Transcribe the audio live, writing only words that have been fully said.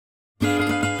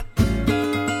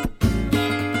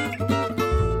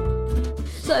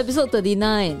episode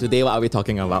 39. Today, what are we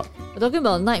talking about? We're talking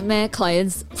about nightmare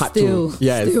clients. Part still. 2.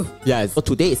 Yes. Still. Yes. So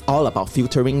today is all about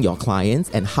filtering your clients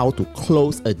and how to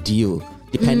close a deal,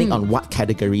 depending on what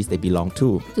categories they belong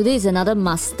to. Today is another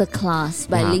masterclass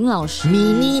by Yeah. 林老师.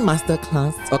 Mini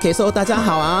masterclass. Okay, so 大家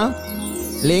好啊，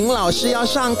林老师要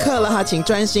上课了哈，请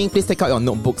专心。Please take out your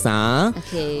notebooks 啊。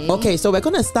Okay. Okay, so we're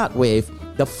going to start with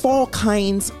the 4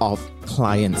 kinds of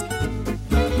clients.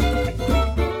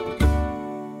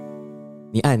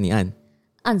 你按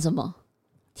按什么？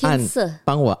天色。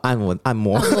帮我按摩。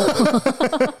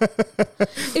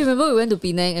Hey, remember we went to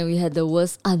Penang and we had the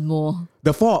worst 按摩.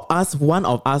 The 4 of us, one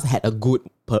of us had a good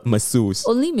masseuse.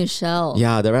 Only Michelle.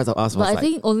 Yeah, the rest of us was But I like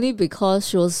think only because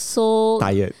she was so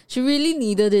tired. She really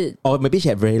needed it. Or maybe she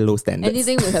had very low standards.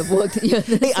 Anything would have worked. Yeah,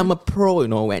 Hey, I'm a pro,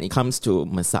 when it comes to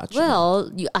massage. well,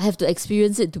 I have to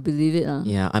experience it to believe it.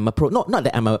 Yeah, I'm a pro. Not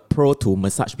that I'm a pro to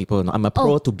massage people. No, I'm a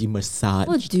pro to be massaged.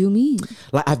 What do you mean?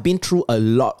 Like I've been through a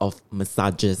lot of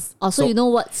massages. Oh, so you know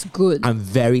what's good. I'm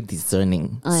very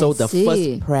discerning. I So the see.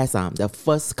 first press, the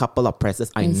first couple of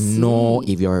presses, I see. know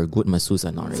if you're a good masseuse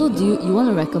or not. So do you want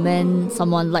to recommend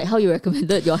someone like how you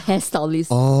recommended your hairstylist?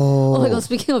 Oh. Oh my god,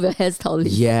 speaking of your hairstylist.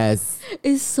 Yes.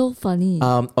 It's so funny.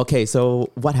 Okay, so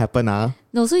what happened?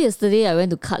 No, so yesterday I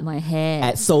went to cut my hair.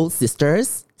 At Soul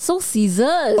Sisters. Soul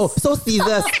Scissors. Oh, Soul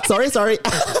Scissors. sorry.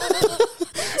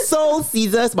 Soul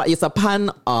Scissors, but it's a pun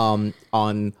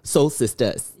on Soul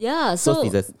Sisters. Yeah, Soul so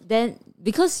Scissors. then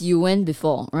because you went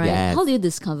before, right? Yes. How do you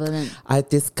discover them? I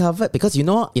discovered, because in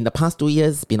the past 2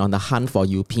 years, been on the hunt for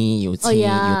UP, UT,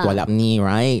 yeah. Utualapni,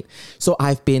 right? So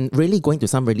I've been really going to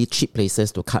some really cheap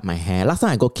places to cut my hair. Last time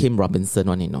I go Kim Robinson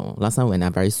one, Last time when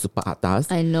I'm very super atas.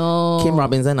 I know. Kim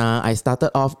Robinson, I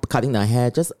started off cutting the hair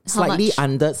just slightly much?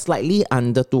 under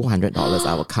 $200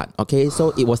 I will cut. Okay, so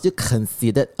it was still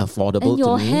considered affordable And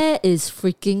your to me. hair is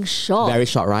freaking short. Very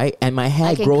short, right? And my hair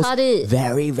I can grows cut it.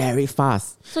 very, very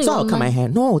fast. So you So I'll want cut my mine? hair.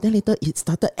 No, then later it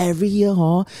started every year,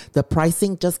 the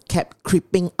pricing just kept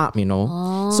creeping up,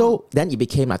 So then it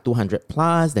became like 200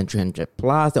 plus, then 300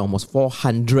 plus, then almost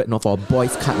 400, for a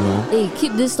boys cut, Hey,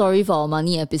 keep this story for our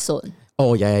money episode.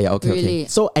 Oh, yeah, okay. Really?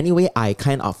 So anyway, I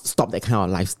kind of stopped that kind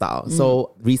of lifestyle.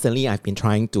 So recently I've been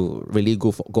trying to really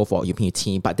go for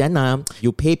UPT. But then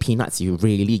you pay peanuts, you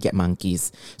really get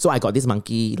monkeys. So I got this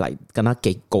monkey like gonna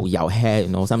get go yao hair,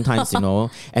 sometimes,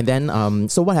 And then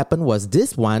so what happened was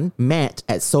this one met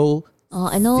at Soul Oh,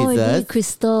 I know already. Scissors.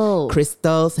 Crystal.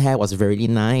 Crystal's hair was really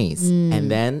nice. And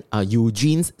then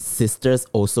Eugene's sisters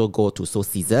also go to Soul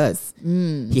Scissors.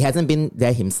 He hasn't been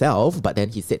there himself, but then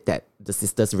he said that the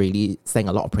sisters really sang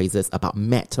a lot of praises about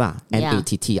Matt,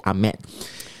 M-A-T-T, Ahmed.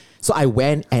 So I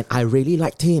went and I really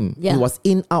liked him. Yeah. He was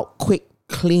in, out, quick,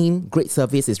 clean, great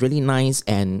service. It's really nice.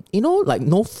 And, like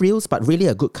no frills, but really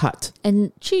a good cut.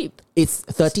 And cheap. It's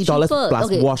 $30 cheaper. plus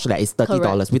Okay. wash. It's $30.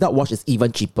 Correct. Without wash, it's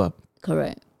even cheaper.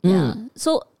 Correct. Yeah.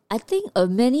 So I think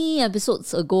many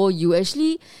episodes ago, you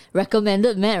actually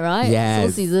recommended Matt, right? Yes.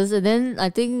 Soul Scissors. And then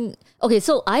I think, okay,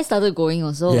 so I started going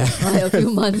also right, a few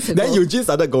months ago. Then Eugene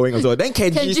started going also. Then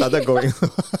Kenji Kenji. started going.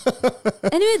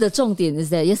 Anyway, the 重点 is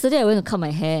that yesterday I went to cut my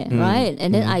hair, right?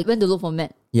 And then I went to look for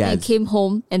Matt. Yes. And came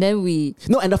home and then we...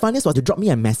 No, and the funniest was to drop me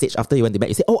a message after you went to bed.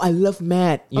 You say, "Oh, I love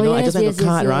Matt. I yes, just went to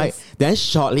cut, yes. right?" Then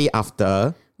shortly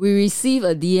after, We received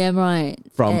a DM, right?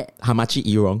 from At- Hamachi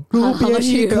Irong. 哈马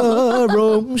奇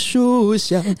榕树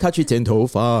下，他去剪头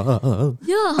发。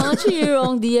 Yeah, Hamachi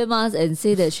Yurong DM us and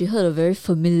say that she heard a very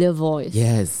familiar voice.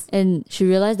 Yes. And she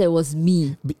realized that it was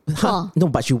me. No,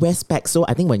 but she wears specs. So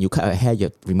I think when you cut her hair,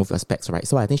 you remove your specs, right?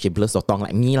 So I think she blurs her tongue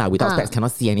like me, without specs,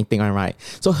 cannot see anything, right?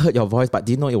 So heard your voice, but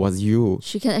didn't know it was you.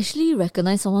 She can actually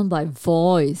recognize someone by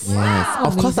voice. Yes. How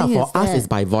Of course, amazing for is us, that? it's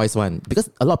by voice one. Because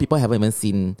a lot of people haven't even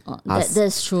seen us.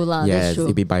 That's true lah. Yes, That's true.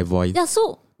 it'd be by voice. Yeah,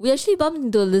 so we actually bumped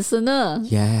into a listener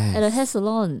Yes. at a hair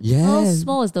salon. Yes. How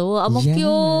small is the world? Ang Mo Kio,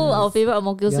 Yes. our favorite Ang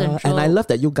Mo Kio Yeah, Central. and I love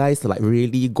that you guys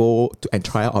really go to and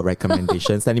try out our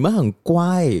recommendations. 你们很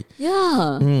乖。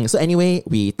 Yeah. So anyway,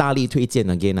 we 大力推荐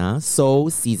again. Soul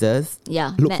Scissors.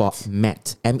 Yeah, Look Matt. for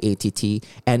Matt, M-A-T-T.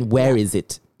 And where is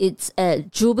it? It's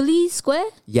at Jubilee Square.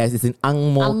 Yes, it's in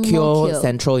Ang Mo Ang Mo Kio Kio.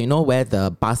 Central. You know where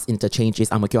the bus interchange is,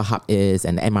 Ang Mo Kio Hub is,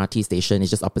 and the MRT station is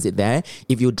just opposite there.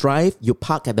 If you drive, you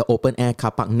park at the open air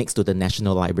car park next to the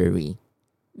National Library.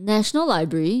 National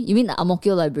Library? You mean the Ang Mo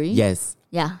Kio Library? Yes.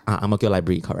 Yeah. Ang Mo Kio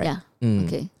Library, correct. Yeah.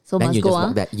 Okay. So then must you go, just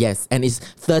walk that. Yes, and it's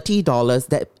 $30.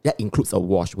 That includes a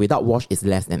wash. Without wash, it's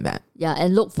less than that. Yeah,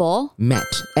 and look for. Matt,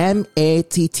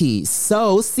 MATT.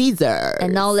 So Caesar.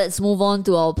 And now let's move on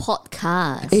to our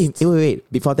podcast. Hey, wait.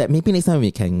 Before that, maybe next time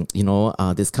we can,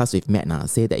 discuss with Matt.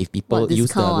 Say that if people What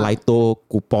use the discount, Lito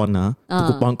coupon, the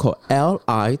coupon code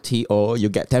LITO, you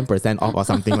get 10% off or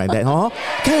something like that. Oh,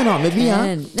 can or not? Maybe.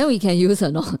 And then we can use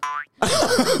or not.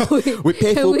 We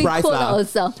pay full we price. quote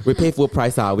ourselves. We pay full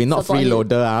price. We're not Support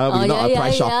freeloader. We're not a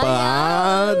price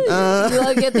shopper. You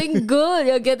are getting good.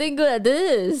 You're getting good at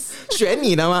this. 学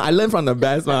你的嘛, I learned from the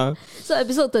best. So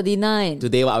episode 39.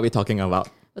 Today, what are we talking about?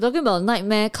 We're talking about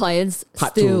nightmare clients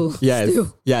Part still. 2. Yes.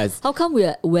 Still. Yes. How come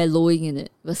we're wallowing in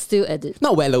it? We're still at it.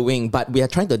 Not wallowing, but we are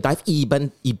trying to dive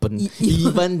even deeper.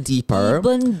 Even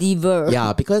deeper.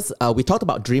 Yeah, because we talked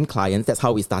about dream clients. That's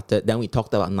how we started. Then we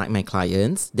talked about nightmare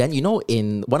clients. Then,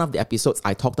 in one of the episodes,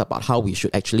 I talked about how we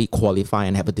should actually qualify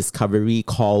and have a discovery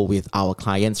call with our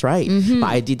clients, right? But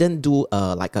I didn't do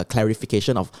a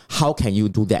clarification of how can you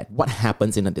do that? What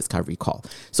happens in a discovery call?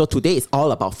 So today is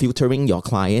all about filtering your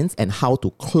clients and how to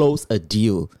close a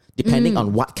deal depending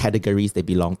on what categories they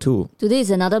belong to. Today is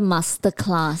another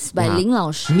masterclass by Ling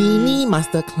Lao Shi. Mini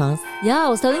masterclass. Yeah, I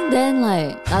was telling Ling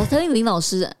Lao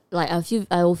Shi,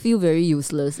 I will feel very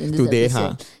useless in this Today,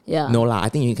 episode. Yeah. No lah, I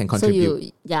think you can So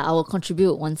contribute. I will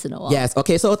contribute once in a while. Yes,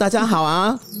 okay, so 大家好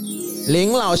啊，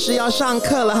林老师要上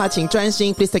课了哈，请专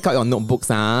心。Please take out your notebooks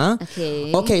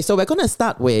Okay. Okay, so we're going to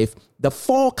start with the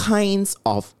 4 kinds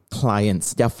of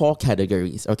clients. There are 4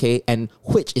 categories, okay? And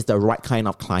which is the right kind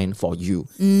of client for you?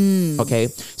 Okay,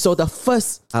 so the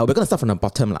first, we're going to start from the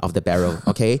bottom of the barrel,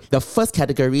 okay? The first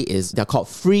category is, they're called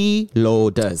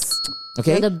freeloaders,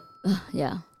 okay?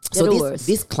 So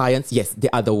these clients, yes, they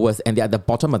are the worst and they are the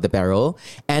bottom of the barrel.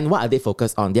 And what are they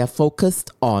focused on? They are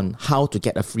focused on how to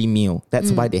get a free meal.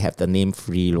 That's why they have the name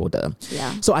freeloader.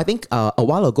 Yeah. So I think a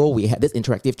while ago, we had this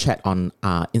interactive chat on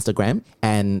Instagram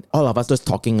and all of us just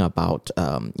talking about,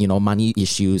 money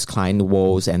issues, client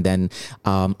woes. And then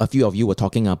a few of you were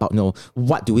talking about,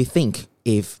 what do we think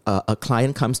if a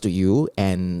client comes to you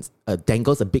and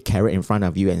dangles a big carrot in front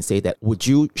of you and say that, would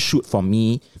you shoot for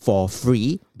me for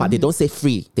free? But they don't say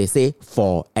free, they say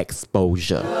for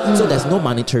exposure. So there's no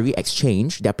monetary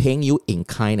exchange. They're paying you in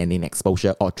kind and in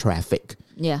exposure or traffic.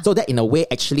 Yeah. So that in a way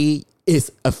actually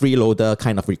is a freeloader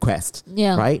kind of request.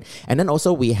 Yeah. Right? And then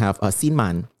also we have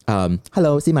Sinman.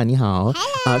 Hello, Sinman, ni hao.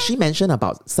 She mentioned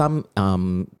about some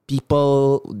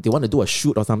people, they want to do a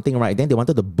shoot or something, right? Then they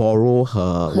wanted to borrow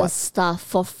her stuff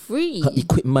for free. her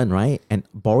equipment, right? And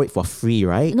borrow it for free,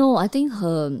 right? No, I think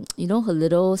her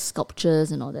little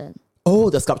sculptures and all that.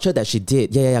 Oh, the sculpture that she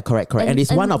did. Yeah, correct. And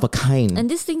it's one of a kind. And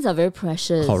these things are very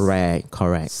precious. Correct.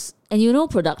 And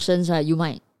productions, right?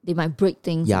 They might break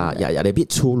things. Yeah. They're a bit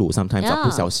粗鲁 sometimes. Yeah.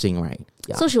 不小心, right?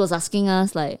 Yeah. So she was asking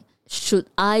us should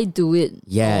I do it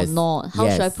Yes. or not? How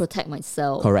Yes. should I protect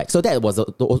myself? Correct. So that was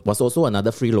also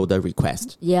another freeloader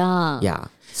request. Yeah.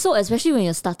 So especially when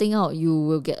you're starting out, you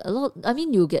will get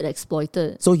you'll get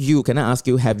exploited. So can I ask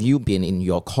you, have you been in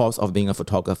your course of being a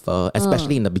photographer,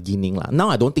 especially in the beginning? Now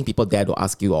I don't think people dare to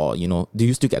ask you or, do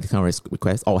you still get the kind of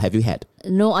request or have you had?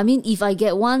 No, if I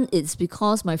get one, it's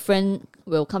because my friend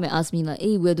will come and ask me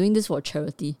hey, we're doing this for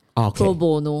charity. Okay. Pro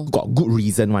bono. Got good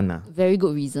reason one. Very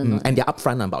good reason. And they're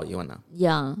upfront about you one.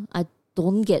 Yeah, I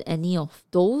don't get any of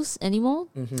those anymore.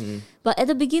 But at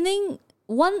the beginning,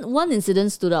 one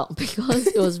incident stood out because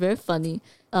it was very funny.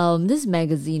 This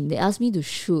magazine, they asked me to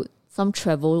shoot some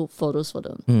travel photos for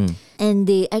them. And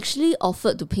they actually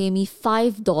offered to pay me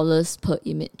 $5 per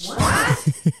image.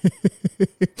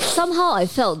 Somehow I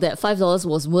felt that $5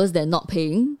 was worse than not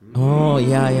paying. Oh,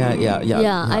 yeah.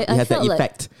 I felt that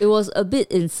effect. It was a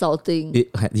bit insulting.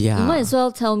 You might as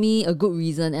well tell me a good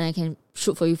reason and I can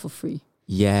shoot for you for free.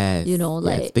 Yes.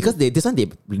 Yes. Because they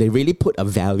really put a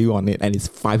value on it and it's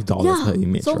 $5 per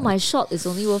image. So right? my shot is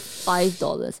only worth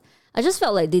 $5. I just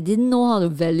felt like they didn't know how to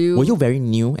value. Were you very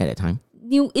new at that time?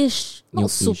 Newish, not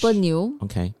super new.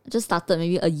 Okay. I just started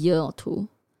maybe a year or 2.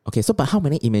 Okay, so but how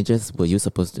many images were you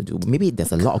supposed to do? Maybe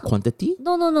there's a lot of quantity?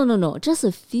 No. Just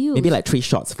a few. Maybe like 3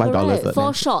 shots, $5. Correct.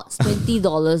 4 shots,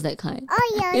 $20, that kind.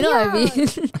 Oh, yeah. You know what I mean?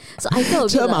 So I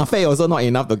felt a bit 车马费 also not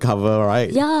enough to cover,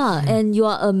 right? Yeah, and you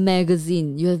are a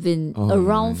magazine. You have been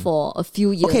around for a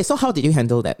few years. Okay, so how did you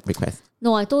handle that request?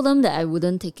 No, I told them that I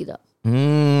wouldn't take it up.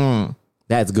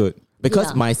 That's good.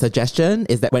 Because my suggestion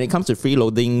is that when it comes to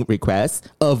freeloading requests,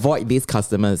 avoid these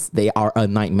customers. They are a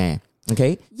nightmare.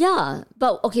 Okay? Yeah,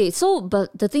 but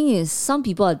the thing is, some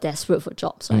people are desperate for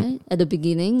jobs, right? At the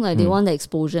beginning, they want the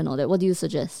exposure and all that. What do you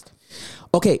suggest?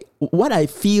 Okay, what I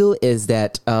feel is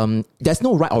that there's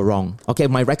no right or wrong. Okay,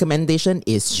 my recommendation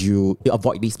is you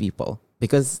avoid these people.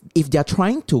 Because if they're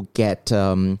trying to get,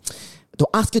 to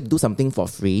ask you to do something for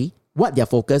free, what they're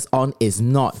focused on is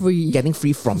not getting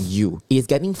free from you. It's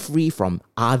getting free from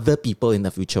other people in the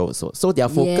future also. So they're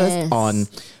focused on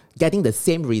getting the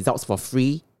same results for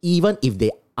free, even if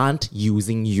they aren't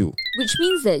using you. Which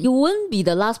means that you won't be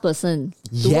the last person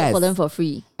to work for them for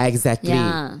free. Exactly.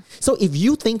 Yeah. So if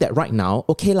you think that right now,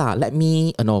 okay lah, let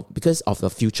me, because of the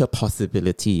future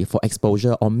possibility for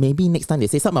exposure, or maybe next time they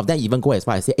say, some of them even go as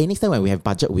far as say, hey, next time when we have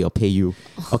budget, we'll pay you.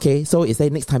 Okay, so it's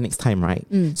like next time, right?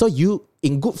 So you,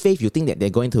 in good faith, you think that they're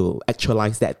going to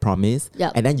actualize that promise,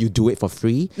 and then you do it for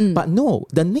free. But no,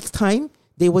 the next time,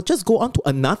 they will just go on to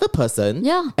another person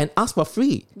and ask for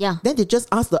free. Yeah. Then they just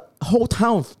ask the whole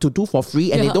town to do for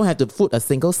free and they don't have to put a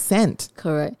single cent.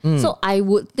 Correct. So I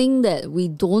would think that we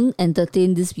don't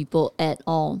entertain these people at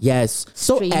all. Yes.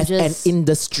 So as an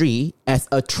industry, as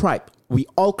a tribe, we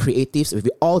all creatives, if we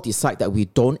all decide that we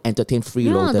don't entertain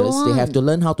freeloaders, they have to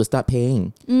learn how to start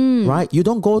paying. Right? You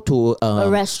don't go to a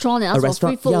restaurant and ask for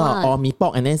free food. Or mee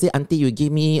pok and then say, auntie, you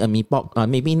give me a mee pok.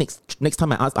 Maybe next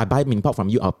time I buy mee pok from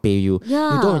you, I'll pay you.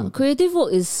 Yeah. You don't. Creative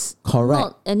work is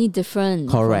not any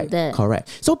different from that. Correct.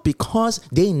 So because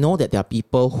they know that there are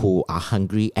people who are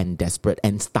hungry and desperate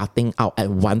and starting out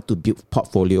and want to build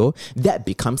portfolio, that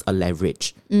becomes a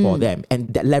leverage for them.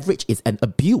 And that leverage is an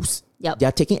abuse. Yep. They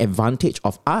are taking advantage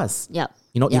of us. Yep.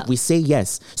 If we say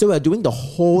yes. So we're doing the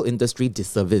whole industry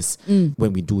disservice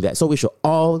when we do that. So we should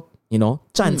all,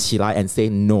 站起来 and say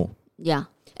no. Yeah.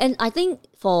 And I think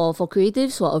for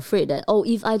creatives who are afraid that,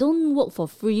 if I don't work for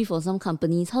free for some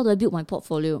companies, how do I build my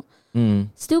portfolio?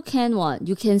 Still can what?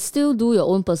 You can still do your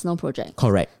own personal project.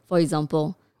 Correct. For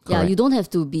example. Correct. Yeah, you don't have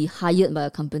to be hired by a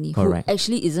company who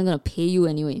actually isn't going to pay you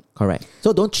anyway. Correct.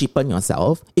 So don't cheapen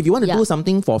yourself. If you want to do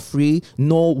something for free,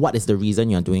 know what is the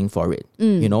reason you're doing for it.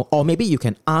 Or maybe you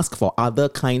can ask for other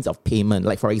kinds of payment.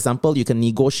 Like for example, you can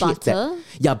negotiate butter.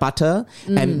 Butter.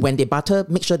 And when they butter,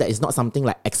 make sure that it's not something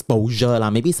like exposure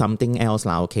maybe something else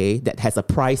okay, that has a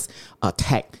price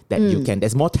tag that you can,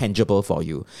 that's more tangible for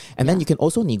you. And then you can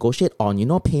also negotiate on,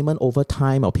 payment over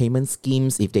time or payment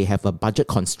schemes if they have a budget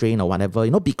constraint or whatever.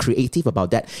 Be creative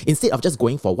about that instead of just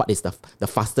going for what is the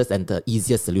fastest and the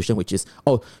easiest solution, which is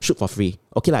shoot for free.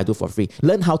 Okay, I do for free.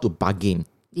 Learn how to bargain.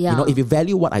 Yeah. If you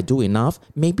value what I do enough,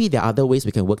 maybe there are other ways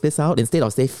we can work this out. Instead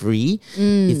of say free,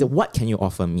 is what can you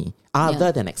offer me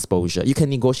other than exposure? You can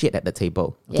negotiate at the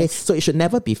table. Okay, so it should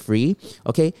never be free.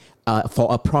 Okay, for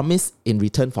a promise in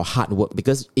return for hard work,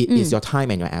 because it is your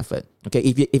time and your effort. Okay,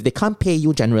 if they can't pay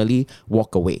you, generally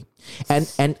walk away.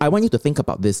 And I want you to think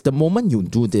about this. The moment you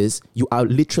do this, you are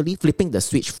literally flipping the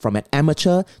switch from an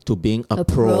amateur to being a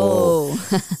pro.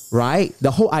 Right? The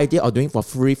whole idea of doing for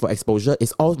free for exposure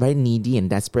is all very needy and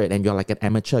desperate, and you're like an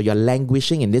amateur. You're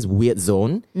languishing in this weird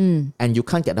zone and you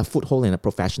can't get a foothold in a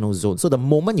professional zone. So the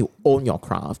moment you own your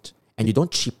craft and you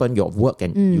don't cheapen your work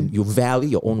and you value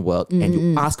your own work and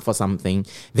you ask for something,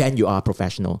 then you are a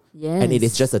professional. Yes. And it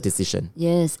is just a decision.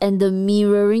 Yes, and the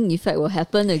mirroring effect will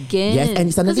happen again. Yes,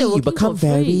 and suddenly you become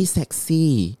very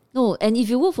sexy. No, and if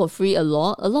you work for free a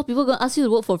lot of people are going to ask you to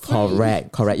work for free.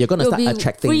 Correct. You're going to start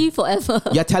attracting. Free forever.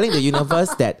 You're telling the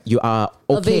universe that you are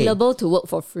okay. Available to work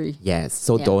for free. Yes,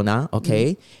 so Donna,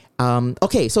 okay.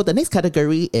 Okay, so the next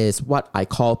category is what I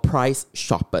call price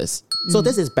shoppers. So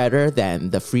this is better than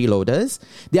the freeloaders.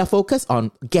 They are focused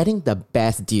on getting the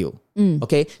best deal.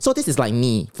 Okay, so this is like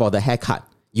me for the haircut.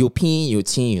 You pin, you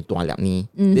chin, you tuan liap ni.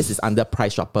 This is under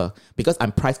price shopper because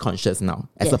I'm price conscious now,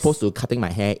 as opposed to cutting my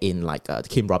hair in like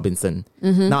Kim Robinson.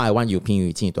 Now I want you pin,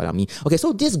 you chin, you tuan liap ni. Okay,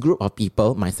 so this group of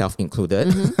people, myself included,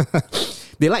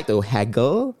 they like to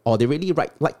haggle, or they really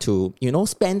like to,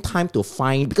 spend time to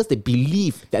find, because they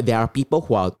believe that there are people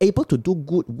who are able to do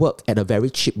good work at a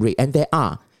very cheap rate, and there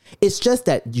are. It's just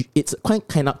that it's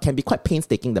can be quite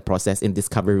painstaking, the process in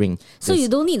discovering. So you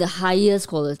don't need the highest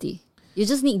quality. You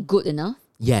just need good enough.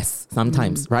 Yes,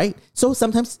 sometimes, right? So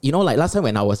sometimes, like last time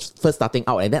when I was first starting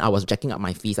out and then I was jacking up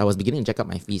my fees, I was beginning to jack up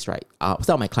my fees, right?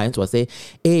 Some of my clients will say,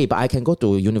 hey, but I can go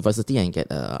to university and get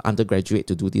an undergraduate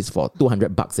to do this for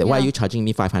 $200. Why are you charging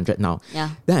me $500 now? Yeah.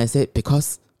 Then I said,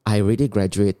 because I already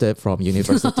graduated from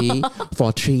university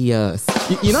for 3 years.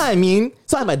 You know what I mean?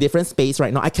 So I'm at a different space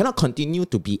right now. I cannot continue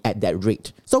to be at that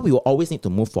rate. So we will always need to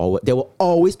move forward. There will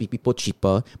always be people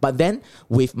cheaper. But then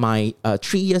with my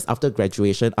 3 years after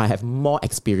graduation, I have more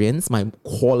experience. My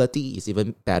quality is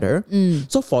even better.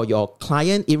 So for your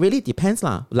client, it really depends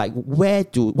lah. Like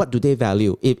what do they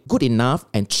value? If good enough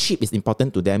and cheap is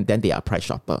important to them, then they are a price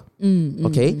shopper.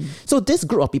 Okay? So this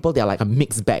group of people, they're like a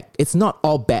mixed bag. It's not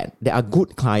all bad. There are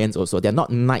good clients also. They're not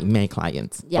nightmare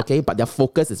clients. Yep. Okay? But their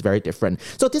focus is very different.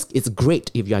 So this is great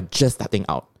if you are just starting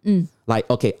out. Like,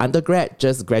 okay, undergrad,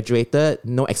 just graduated,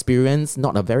 no experience,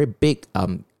 not a very big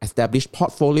established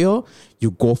portfolio,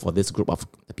 you go for this group of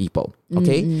people.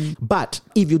 Okay? But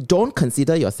if you don't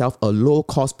consider yourself a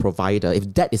low-cost provider,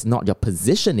 if that is not your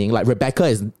positioning, like Rebecca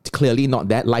is clearly not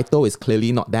that, Lito is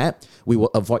clearly not that, we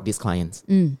will avoid these clients.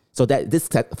 So that this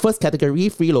first category,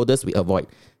 freeloaders, we avoid.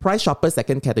 Price shoppers,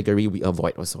 second category, we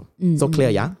avoid also. So clear,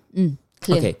 yeah?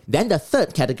 Clear. Okay, then the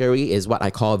third category is what I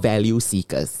call value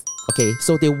seekers. Okay,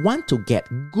 so they want to get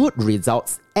good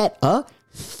results at a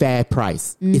fair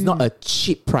price. It's not a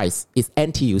cheap price. It's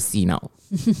NTUC now.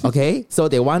 Okay, so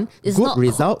they want good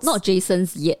results. Not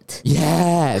Jason's yet.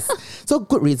 Yes. So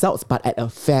good results, but at a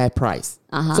fair price.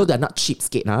 So they're not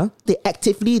cheapskate. They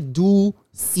actively do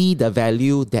see the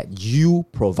value that you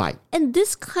provide. And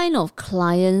this kind of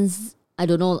clients, I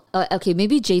don't know. Okay,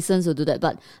 maybe Jason's will do that.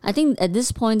 But I think at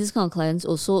this point, this kind of clients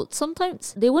also,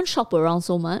 sometimes they won't shop around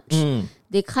so much.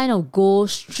 They kind of go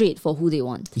straight for who they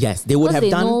want. Yes, they would have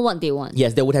they done. know what they want.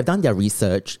 Yes, they would have done their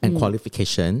research and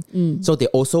qualification. So they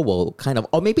also will kind of,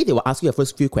 or maybe they will ask you the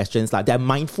first few questions. Like they're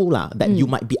mindful that you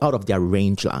might be out of their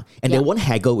range. And they won't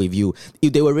haggle with you.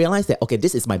 If they will realize that, okay,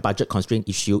 this is my budget constraint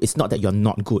issue. It's not that you're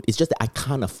not good. It's just that I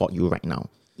can't afford you right now.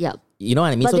 Yeah. You know what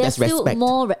I mean? But So they're that's still respect.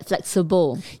 more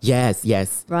flexible, Yes.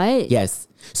 right? Yes.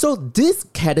 So this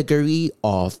category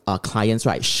of clients,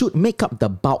 right, should make up the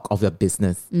bulk of your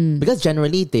business because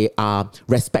generally they are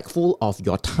respectful of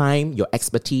your time, your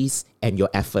expertise, and your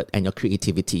effort, and your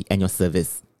creativity, and your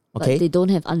service. Okay. But they don't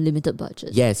have unlimited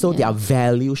budget. Yeah, so they are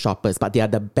value shoppers, but they are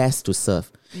the best to serve.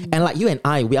 And like you and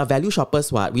I, we are value shoppers.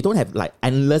 What we don't have like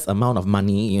endless amount of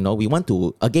money. You know, we want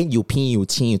to again you pay you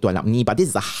chin you to but this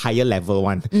is a higher level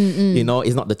one. You know,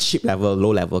 it's not the cheap level,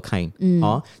 low level kind.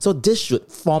 So this should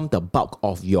form the bulk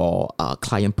of your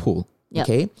client pool. Yep.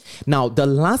 Okay. Now the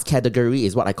last category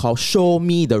is what I call show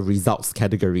me the results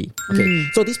category. Okay.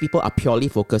 So these people are purely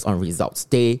focused on results.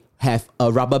 They have a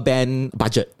rubber band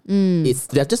budget.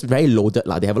 They're just very loaded.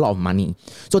 They have a lot of money.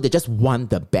 So they just want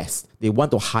the best. They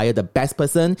want to hire the best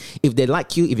person. If they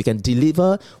like you, if you can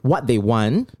deliver what they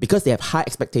want, because they have high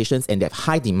expectations and they have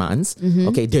high demands,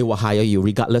 okay, they will hire you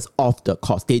regardless of the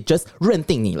cost. They just 认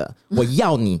定你了，我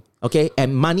要你. Okay,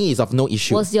 and money is of no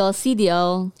issue. Was your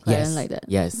CDL client like that?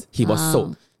 Yes, he was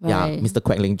sold. Yeah, right. Mr.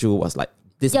 Kwek Ling Ju was like,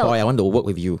 this boy, I want to work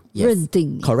with you. Yes, 认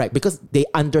定你。 correct, because they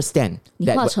understand 你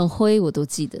that 化成灰我都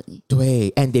记得你。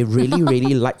对, and they really,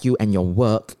 really like you and your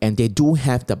work, and they do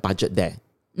have the budget there.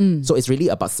 So it's really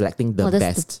about selecting the that's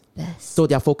best. The best. So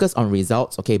they're focused on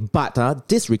results, okay, but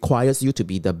this requires you to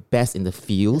be the best in the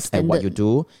field at what you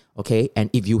do, okay,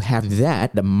 and if you have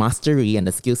that, the mastery and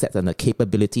the skill sets and the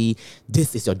capability,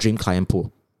 this is your dream client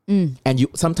pool. And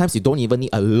sometimes you don't even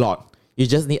need a lot. You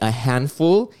just need a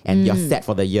handful and you're set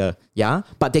for the year. Yeah.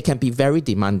 But they can be very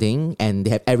demanding and they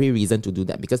have every reason to do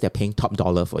that because they're paying top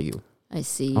dollar for you. I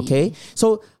see. Okay.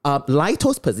 So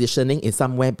Lito's positioning is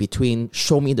somewhere between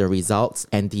show me the results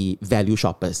and the value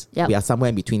shoppers. Yep. We are somewhere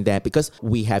in between there because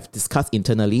we have discussed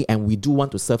internally and we do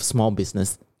want to serve small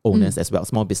business owners as well,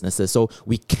 small businesses. So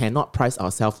we cannot price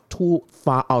ourselves too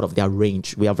far out of their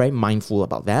range. We are very mindful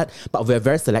about that, but we're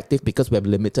very selective because we have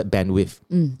limited bandwidth.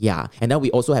 Yeah. And then we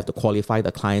also have to qualify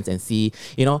the clients and see,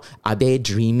 you know, are they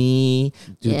dreamy?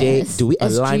 Do we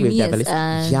As align with their dreamy values?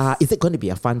 as us. Yeah. Is it going to be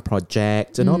a fun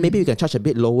project? You know, maybe we can charge a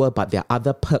bit lower, but there are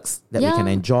other perks that we can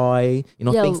enjoy, you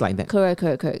know, things like that.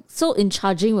 Correct. So in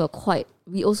charging,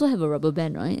 we also have a rubber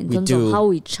band, right? In terms do. of how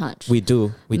we charge. We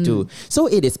do. So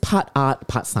it is part art,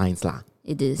 part science lah.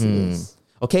 It is.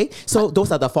 Okay, so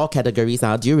those are the 4 categories.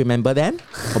 Do you remember them?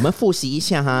 我们复习一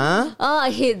下 哈. Oh,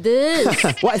 I hate this.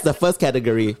 What is the first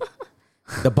category?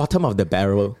 The bottom of the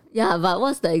barrel. Yeah, but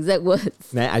what's the exact word?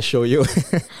 May I show you?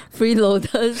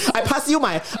 Freeloaders. I'm passing you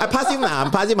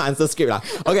my answer script lah.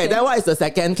 Okay, then what is the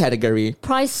second category?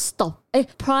 Price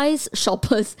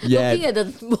shoppers. Yeah. Looking at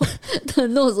the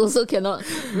notes also cannot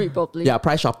read properly. Yeah,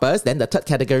 price shoppers. Then the third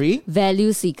category.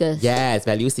 Value seekers. Yes,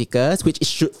 value seekers, which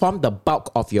should form the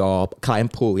bulk of your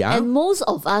client pool. Yeah. And most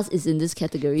of us is in this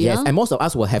category. Yes, yeah? and most of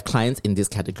us will have clients in this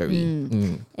category.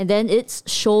 And then it's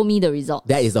show me the result.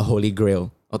 That is the holy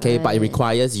grail. Okay, but it Right.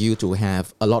 requires you to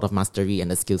have a lot of mastery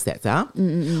and the skill sets.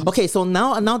 Okay, so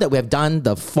now that we have done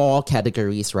the 4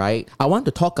 categories, right? I want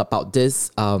to talk about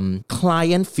this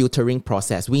client filtering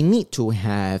process. We need to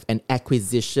have an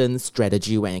acquisition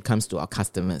strategy when it comes to our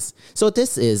customers. So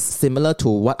this is similar to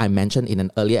what I mentioned in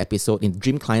an earlier episode, in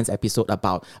Dream Clients episode,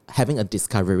 about having a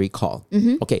discovery call.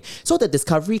 Okay, so the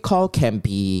discovery call can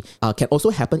also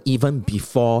happen even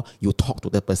before you talk to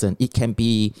the person. It can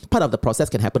be part of the process,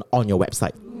 can happen on your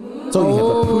website. So you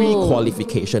have a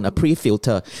pre-qualification, a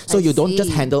pre-filter. So you don't just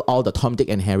handle all the Tom, Dick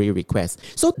and Harry requests.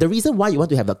 So the reason why you want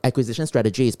to have the acquisition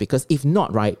strategy is because if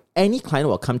not, right, any client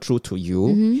will come through to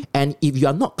you. And if you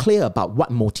are not clear about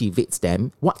what motivates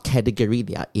them, what category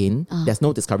they are in, there's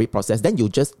no discovery process, then you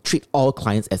just treat all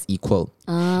clients as equal.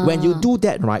 When you do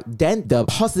that, right, then the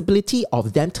possibility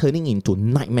of them turning into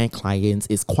nightmare clients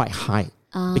is quite high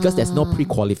because there's no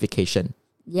pre-qualification.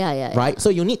 Yeah. Right? So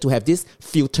you need to have this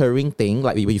filtering thing,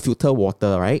 like when you filter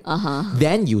water, right?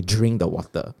 Then you drink the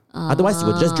water. Otherwise, you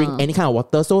would just drink any kind of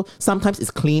water. So sometimes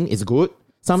it's clean, it's good.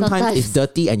 Sometimes it's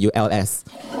dirty and you LS.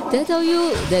 Did I tell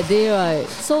you that day, right?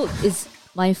 So it's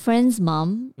my friend's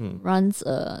mom runs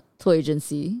a tour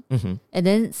agency and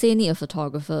then say need a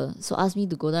photographer. So asked me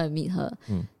to go there and meet her.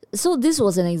 So this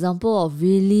was an example of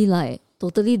really like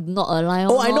totally not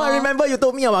aligned. Oh, I know, I remember you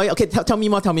told me about it. Okay, tell me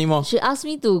more. She asked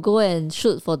me to go and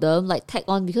shoot for them, like tag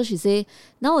on, because she say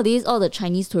nowadays all the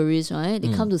Chinese tourists, right,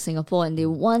 they come to Singapore and they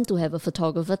want to have a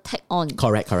photographer tag on.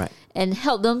 Correct. And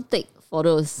help them take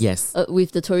photos. Yes.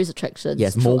 With the tourist attractions.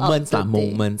 Yes,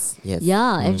 moments. Yes.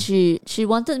 Yeah, and she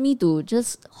wanted me to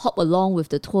just hop along with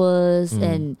the tours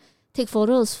and take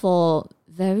photos for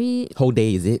whole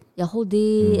day, is it? Yeah, whole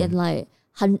day and like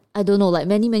I don't know, like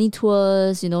many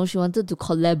tours, you know. She wanted to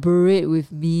collaborate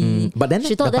with me. But then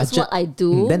she thought that's budget, what I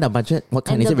do. Then the budget, what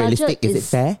kind? And Is it realistic? Is it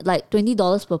fair? Like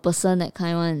 $20 per person, that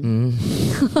kind one.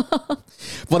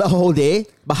 For the whole day?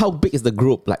 But how big is the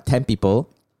group? Like 10 people?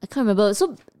 I can't remember.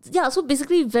 So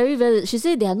basically very, very, she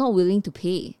said they are not willing to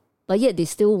pay, but yet they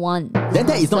still want. Then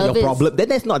that is not your problem. Then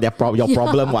that's not your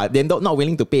problem. What? They're not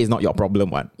willing to pay is not your problem.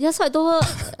 What? Yeah, so I told her,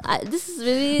 this is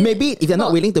really... Maybe if they're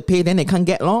not willing to pay, then they can't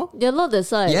get law. Yeah, not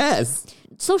that's why. Yes.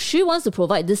 So she wants to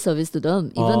provide this service to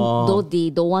them, even though they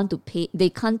don't want to pay. They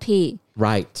can't pay.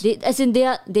 Right.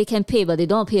 They can pay, but they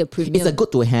don't pay a premium. It's a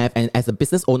good to have, and as a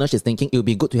business owner, she's thinking it would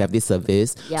be good to have this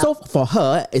service. Yeah. So for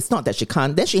her, it's not that she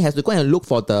can't. Then she has to go and look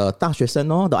for the 大学生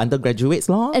the undergraduates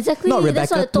Exactly. Not Rebecca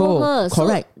that's what I told her.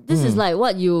 Correct. So this is like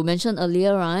what you mentioned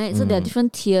earlier, right? So there are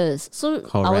different tiers. So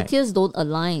our tiers don't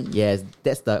align. Yes,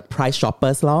 that's the price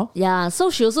shoppers law. Yeah.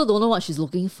 So she also don't know what she's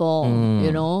looking for.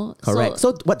 You know. Correct.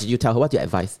 So what did you tell her? What did you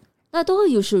advise? I told her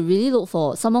you should really look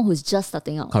for someone who's just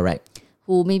starting out. Correct.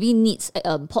 Who maybe needs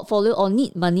a portfolio or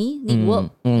need money, need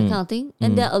work, that kind of thing.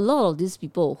 And there are a lot of these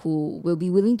people who will be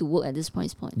willing to work at this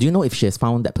price point. Do you know if she has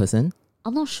found that person?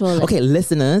 I'm not sure. Okay,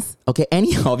 listeners,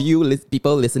 any of you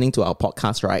people listening to our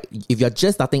podcast, right? If you're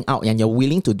just starting out and you're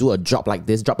willing to do a job like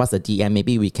this, drop us a DM.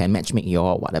 Maybe we can matchmake you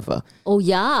or whatever. Oh,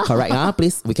 yeah. Correct.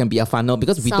 Please, we can be a funnel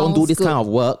because we don't do this kind of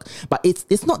work. But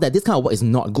it's not that this kind of work is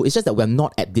not good. It's just that we're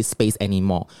not at this space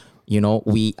anymore. You know,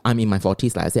 I'm in my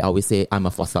 40s. Like I always say, I'm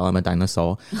a fossil, I'm a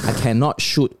dinosaur. I cannot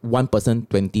shoot one person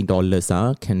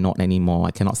 $20. Cannot anymore.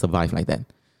 I cannot survive like that.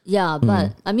 Yeah,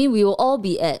 but I mean, we will all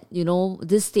be at,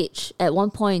 this stage at one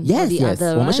point or the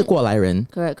other, 我们是过来人.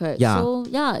 Correct. Yeah. So,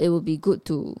 it would be good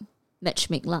to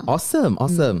matchmake lah.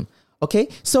 Awesome. Okay,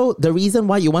 so the reason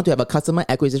why you want to have a customer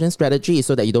acquisition strategy is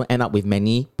so that you don't end up with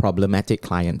many problematic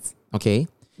clients. Okay?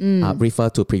 Refer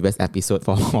to previous episode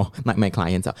for nightmare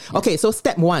clients. Okay, so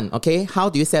step 1, okay, how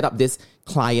do you set up this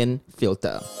client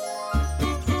filter?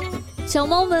 小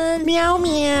猫们, Meow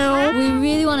meow. we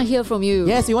really want to hear from you.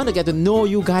 Yes, we want to get to know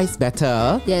you guys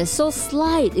better. Yes, so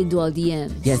slide into our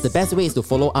DMs. Yes, the best way is to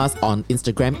follow us on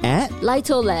Instagram at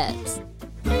Lito Labs.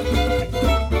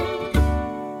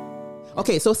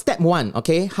 Okay, so step 1,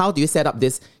 okay, how do you set up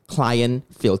this client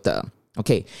filter?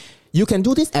 Okay, you can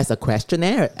do this as a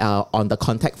questionnaire on the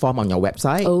contact form on your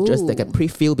website. Just like a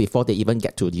pre-fill before they even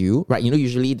get to you, right?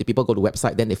 Usually the people go to the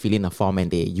website, then they fill in a form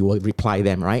and you will reply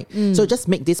them, right? So just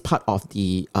make this part of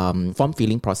the form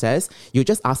filling process. You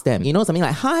just ask them, something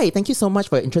like, hi, thank you so much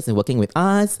for your interest in working with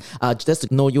us. Just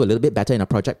to know you a little bit better in a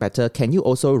project better, can you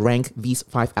also rank these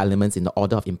 5 elements in the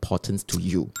order of importance to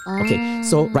you? Okay,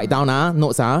 so write down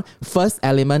notes. First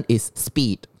element is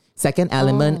speed. Second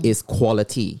element is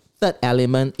quality. Third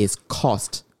element is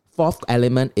cost. Fourth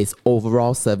element is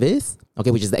overall service, okay,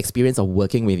 which is the experience of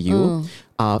working with you.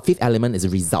 Fifth element is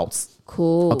results.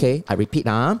 Cool. Okay, I repeat.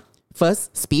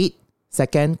 First, speed.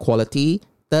 Second, quality.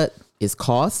 Third is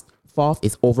cost. Fourth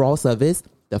is overall service.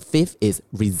 The fifth is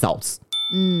results.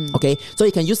 Okay, so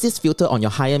you can use this filter on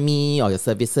your Hire Me or your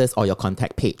services or your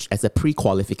contact page as a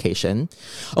pre-qualification.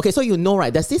 Okay, so you know,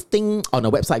 right, there's this thing on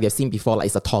a website you've seen before, like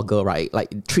it's a toggle, right?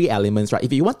 Like 3 elements, right?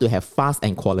 If you want to have fast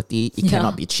and quality, it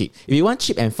cannot be cheap. If you want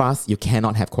cheap and fast, you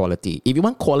cannot have quality. If you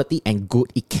want quality and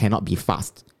good, it cannot be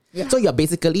fast. Yeah. So you're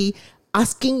basically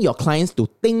asking your clients to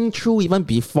think through even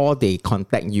before they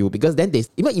contact you, because then they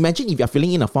even imagine if you're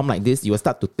filling in a form like this, you will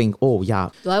start to think, oh yeah,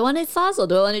 do I want it fast or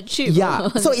do I want it cheap? Yeah,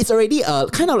 so it's already a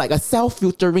kind of like a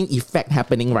self-filtering effect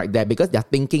happening right there, because they're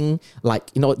thinking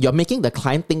like, you know, you're making the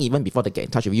client think even before they get in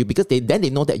touch with you, because then they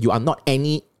know that you are not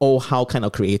any how kind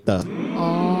of creator.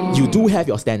 You do have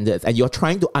your standards and you're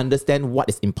trying to understand what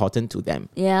is important to them.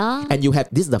 Yeah. And you have,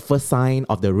 this is the first sign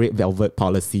of the red velvet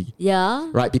policy. Yeah.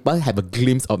 Right? People have a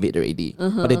glimpse of it already,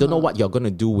 but they don't know what you're going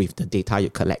to do with the data you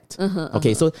collect.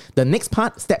 Okay, so the next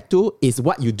part, step 2, is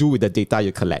what you do with the data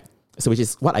you collect. So which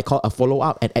is what I call a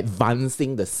follow-up and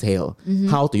advancing the sale.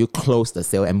 How do you close the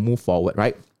sale and move forward,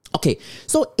 right? Okay,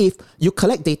 so if you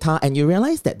collect data and you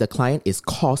realize that the client is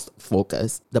cost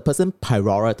focused, the person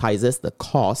prioritizes the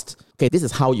cost. Okay, this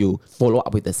is how you follow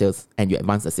up with the sales and you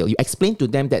advance the sale. You explain to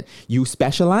them that you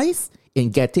specialize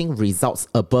in getting results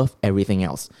above everything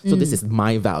else. So this is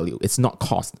my value. It's not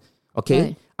cost. Okay,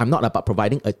 right. I'm not about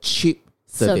providing a cheap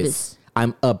service.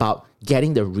 I'm about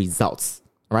getting the results,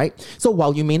 right? So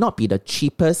while you may not be the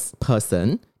cheapest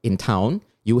person in town,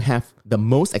 you have the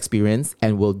most experience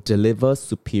and will deliver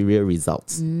superior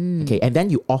results. Okay, and then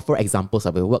you offer examples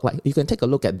of your work. Like, you can take a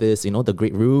look at this, you know, the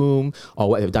great room, or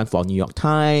what we've done for New York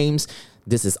Times.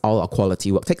 This is all our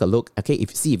quality work. Take a look, okay,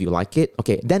 if you like it.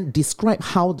 Okay, then describe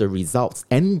how the results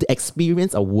and the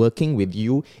experience of working with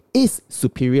you is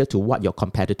superior to what your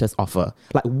competitors offer.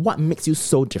 Like, what makes you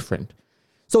so different?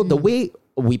 So the way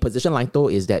we position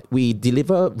Lito is that we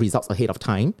deliver results ahead of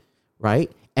time,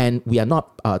 right? And we are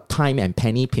not time and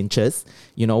penny pinchers.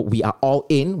 You know, we are all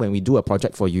in when we do a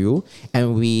project for you.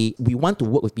 And we want to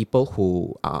work with people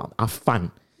who are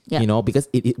fun, you know, because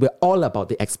we're all about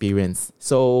the experience.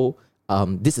 So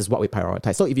this is what we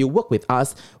prioritize. So if you work with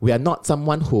us, we are not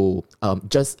someone who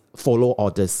just follow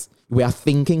orders. We are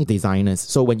thinking designers.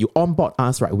 So when you onboard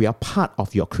us, right, we are part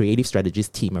of your creative strategies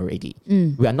team already.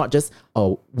 We are not just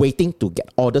waiting to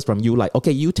get orders from you like,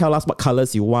 okay, you tell us what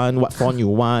colors you want, what font you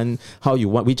want, how you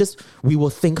want. We will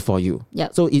think for you.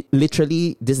 Yep. So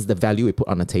literally, this is the value we put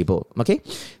on the table. Okay.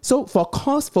 So for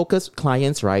cost-focused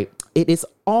clients, right, it is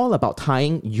all about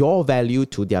tying your value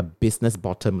to their business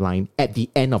bottom line at the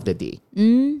end of the day.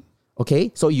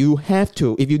 Okay, so you have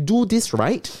to, if you do this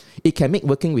right, it can make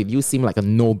working with you seem like a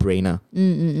no-brainer.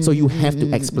 So you have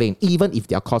to explain, even if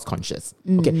they are cost conscious.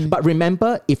 Okay, but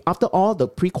remember, if after all the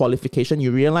pre-qualification,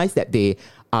 you realize that they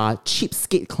are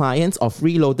cheapskate clients or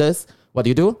freeloaders, what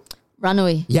do? Run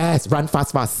away. Yes, run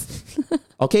fast.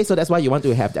 Okay, so that's why you want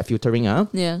to have that filtering.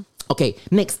 Yeah. Okay,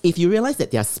 next, if you realize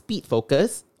that they are speed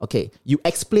focused, okay, you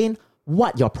explain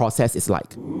what your process is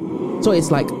like. So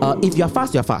it's like, if you're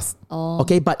fast, you're fast.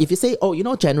 Okay, but if you say, oh, you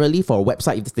know, generally for a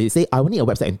website, if they say, I will need a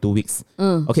website in 2 weeks.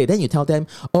 Okay, then you tell them,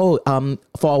 oh,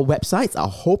 for websites, our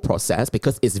whole process,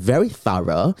 because it's very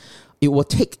thorough, it will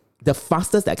take, the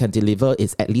fastest that I can deliver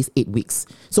is at least 8 weeks.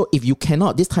 So if you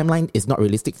cannot, this timeline is not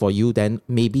realistic for you, then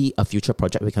maybe a future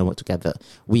project we can work together.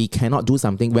 We cannot do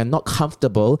something. We're not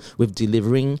comfortable with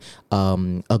delivering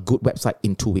a good website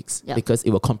in 2 weeks because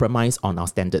it will compromise on our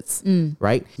standards,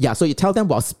 right? Yeah, so you tell them,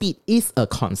 while speed is a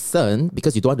concern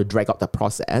because you don't want to drag out the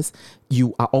process,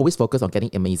 you are always focused on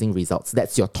getting amazing results.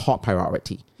 That's your top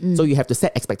priority. So you have to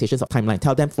set expectations of timeline.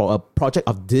 Tell them for a project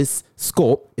of this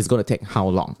scope, it's going to take how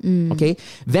long, okay?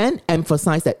 Then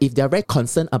emphasize that if they're very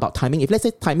concerned about timing, if let's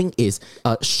say timing is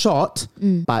short,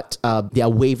 but they are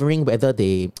wavering whether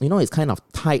they, you know, it's kind of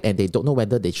tight and they don't know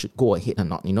whether they should go ahead or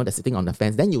not, you know, they're sitting on the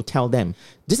fence, then you tell them,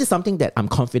 this is something that I'm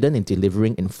confident in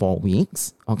delivering in 4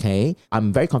 weeks, okay?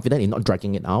 I'm very confident in not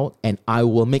dragging it out, and I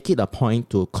will make it a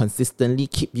point to consistently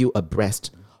keep you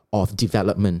abreast of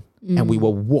development. And we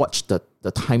will watch the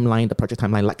timeline, the project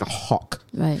timeline, like a hawk.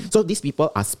 Right. So these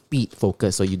people are speed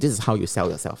focused. So this is how you sell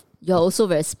yourself. You're also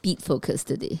very speed focused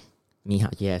today.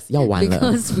 Yes, 要完了.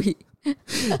 Because we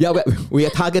yeah, we are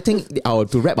targeting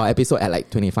to wrap our episode at like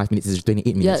 25 minutes. It's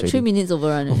 28 minutes. Yeah, already. 3 minutes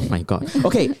overrun. Oh my God.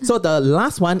 Okay, so the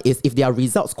last one is if they are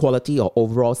results, quality, or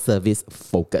overall service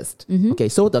focused. Okay,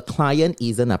 so the client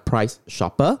isn't a price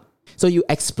shopper. So you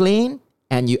explain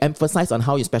and you emphasize on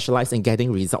how you specialize in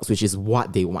getting results, which is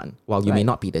what they want, while you may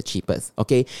not be the cheapest,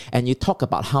 okay? And you talk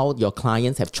about how your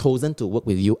clients have chosen to work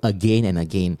with you again and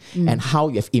again, and how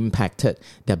you have impacted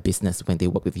their business when they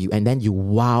work with you. And then you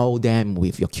wow them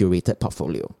with your curated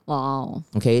portfolio. Wow.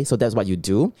 Okay, so that's what you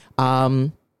do.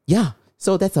 Yeah.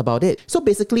 So that's about it. So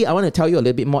basically, I want to tell you a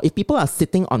little bit more. If people are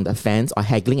sitting on the fence or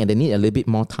haggling and they need a little bit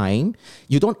more time,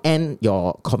 you don't end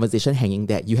your conversation hanging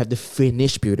there. You have to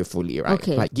finish beautifully, right?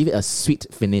 Okay. Like give it a sweet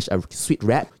finish, a sweet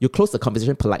wrap. You close the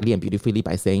conversation politely and beautifully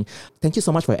by saying, thank you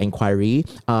so much for your inquiry.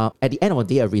 At the end of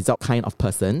the day, a result kind of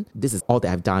person. This is all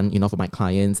that I've done, for my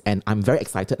clients. And I'm very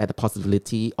excited at the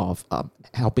possibility of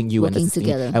helping you Working and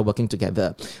together. working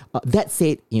together. That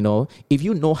said, if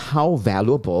you know how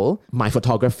valuable my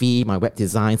photography, my web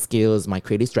design skills, my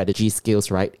creative strategy skills,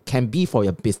 right, can be for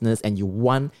your business and you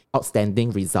want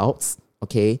outstanding results,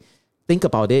 okay, think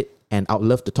about it and I would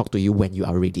love to talk to you when you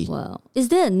are ready. Wow. Is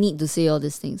there a need to say all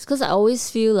these things? Because I always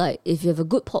feel like if you have a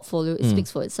good portfolio, it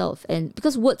speaks for itself. And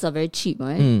because words are very cheap,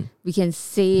 right? We can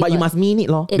say... But you must mean it,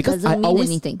 lor. It Because doesn't mean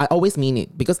anything. I always mean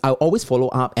it because I always follow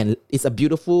up and it's a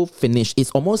beautiful finish.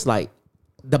 It's almost like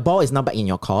the ball is now back in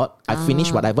your court. I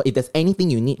finished whatever. If there's anything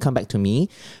you need, come back to me.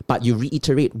 But you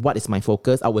reiterate what is my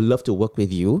focus. I would love to work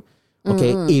with you.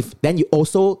 Okay. If then you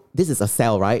also, this is a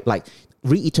sell, right? Like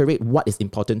reiterate what is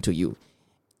important to you.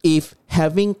 If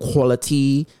having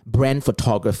quality brand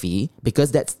photography,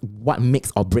 because that's what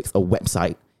makes or breaks a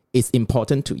website, is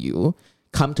important to you,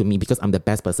 come to me because I'm the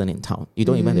best person in town. You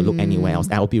don't even have to look anywhere else.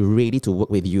 I'll be ready to work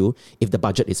with you if the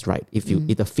budget is right, if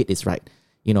the fit is right.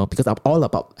 Because I'm all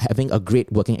about having a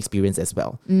great working experience as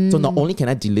well. So not only can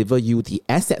I deliver you the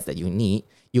assets that you need,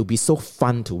 it'll be so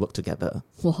fun to work together.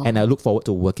 Wow. And I look forward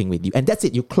to working with you. And that's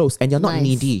it, you close and you're not Nice.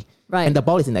 needy. Right. And the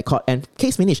ball is in that court and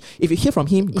case finished. If you hear from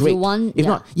him, great. you want- if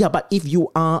yeah. not, but if you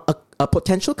are a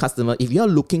potential customer, if you're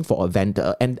looking for a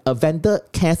vendor and a vendor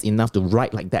cares enough to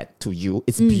write like that to you,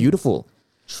 it's beautiful.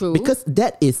 True. Because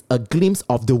that is a glimpse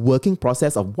of the working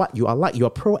process of what you are like. You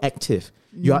are proactive.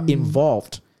 You are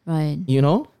involved. Right.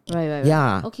 Right.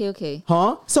 Yeah. Okay.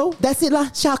 Huh? So that's it lah.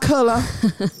 下课啦.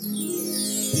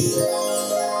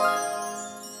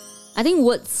 I think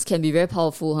words can be very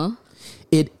powerful, huh?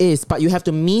 It is, but you have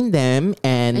to mean them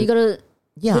and And you gotta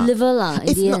deliver lah. in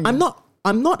It's the not, end.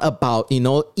 I'm not about,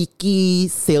 icky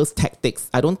sales tactics.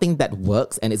 I don't think that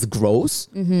works and it's gross.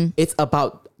 It's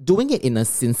about doing it in a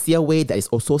sincere way that is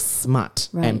also smart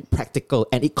and practical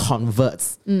and it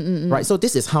converts. Right? So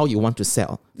this is how you want to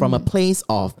sell from a place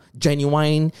of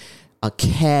genuine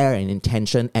care and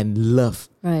intention and love.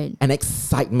 Right. And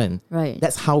excitement. Right.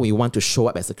 That's how we want to show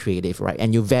up as a creative, right?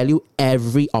 And you value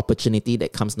every opportunity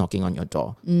that comes knocking on your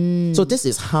door. So this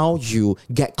is how you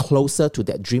get closer to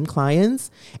that dream clients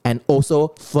and also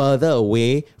further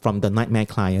away from the nightmare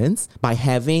clients by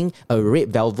having a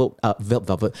red velvet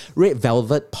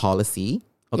policy,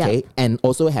 okay? Yeah. And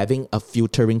also having a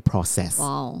filtering process.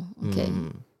 Wow. Okay.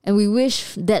 And we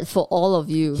wish that for all of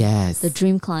you. Yes. The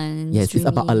dream clients. Yes, it's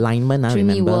about alignment,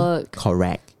 dreamy remember? work.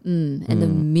 Correct. And the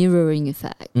mirroring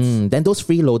effect. Then those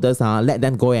freeloaders, let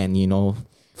them go and,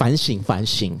 反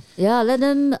省. Yeah, let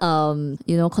them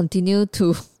continue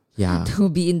to Yeah. to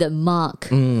be in the mark.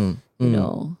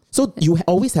 So you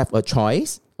always have a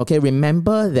choice. Okay,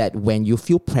 remember that when you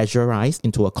feel pressurized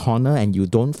into a corner and you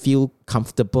don't feel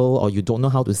comfortable or you don't know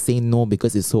how to say no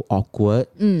because it's so awkward.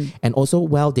 And also,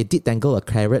 they did dangle a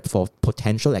carrot for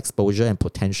potential exposure and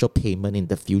potential payment in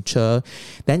the future.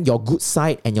 Then your good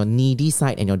side and your needy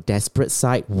side and your desperate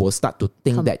side will start to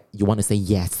think that you want to say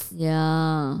yes.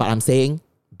 Yeah. But I'm saying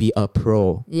be a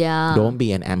pro. Yeah. Don't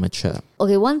be an amateur.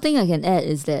 Okay, one thing I can add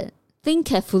is that think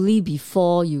carefully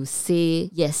before you say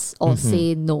yes or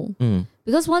say no.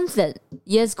 Because once that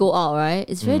yes go out, right,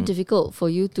 it's very difficult for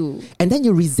you to And then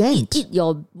you resent. eat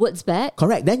your words back.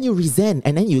 Correct. Then you resent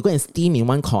and then you go and steam in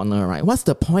one corner, right? What's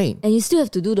the point? And you still have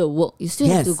to do the work. You still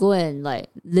have Yes. to go and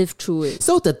live through it.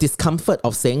 So the discomfort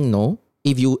of saying no,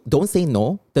 if you don't say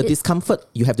no, the discomfort,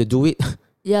 you have to do it.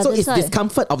 Yeah, So that's it's why.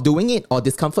 discomfort of doing it or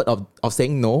discomfort of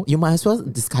saying no. You might as well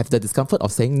have the discomfort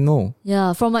of saying no.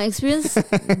 Yeah, from my experience,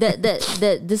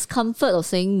 that discomfort of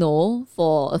saying no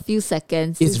for a few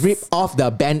seconds It's rip off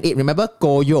the band-aid. Remember,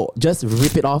 Goyo, just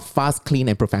rip it off fast, clean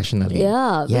and professionally.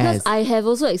 Yeah, Yes. because I have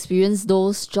also experienced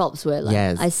those jobs where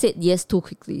Yes. I said yes too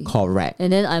quickly. Correct.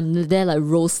 And then I'm there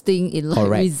roasting in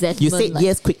Correct. resentment. You said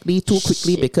yes quickly, too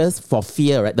quickly shit. because for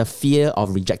fear, right? The fear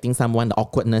of rejecting someone, the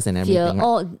awkwardness and fear everything.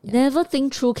 Right? or never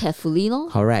think through carefully, no?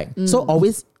 Correct. So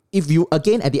always, if you,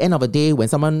 again, at the end of the day, when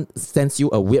someone sends you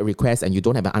a weird request and you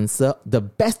don't have an answer, the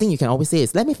best thing you can always say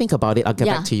is, let me think about it. I'll get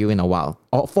back to you in a while.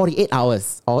 Or 48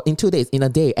 hours. Or in 2 days, in a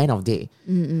day, end of day.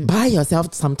 Buy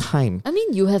yourself some time. I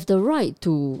mean, you have the right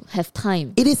to have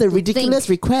time. It is a to ridiculous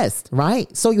think. request, right?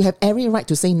 So you have every right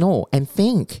to say no and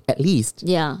think, at least.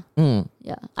 Yeah.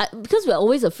 Yeah, because we're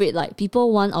always afraid, like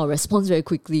people want our response very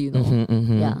quickly, you know.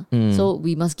 Yeah, so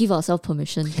we must give ourselves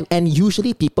permission to. And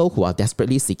usually people who are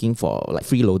desperately seeking for like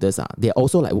freeloaders, they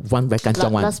also like one very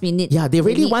kanchong one. Last minute. Yeah, they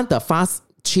really want the fast,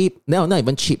 cheap. No, not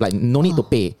even cheap. Like no need to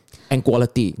pay and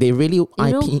quality. They really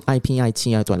IP.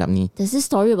 There's this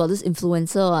story about this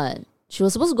influencer. She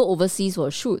was supposed to go overseas for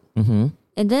a shoot.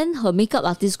 And then her makeup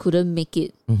artist couldn't make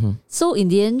it. So in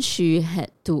the end, she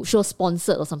was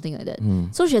sponsored or something like that.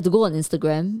 So she had to go on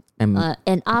Instagram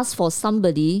and ask for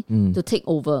somebody to take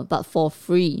over, but for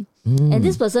free. And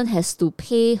this person has to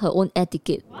pay her own air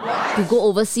ticket to go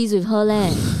overseas with her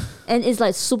land. And it's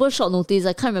like super short notice.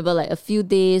 I can't remember, like a few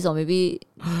days or maybe,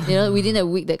 within a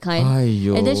week, that kind.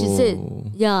 Aiyo. And then she said,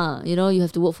 yeah, you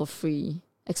have to work for free.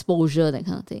 Exposure, that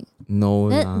kind of thing. No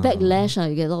that lah. Backlash,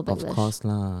 you get a lot of backlash. Of course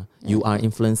lah. You are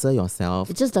influencer yourself.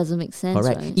 It just doesn't make sense,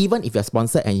 Correct. right? Even if you're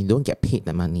sponsored and you don't get paid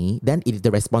the money, then if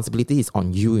the responsibility is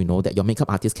on you, that your makeup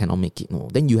artist cannot make it,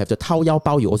 then you have to tao yao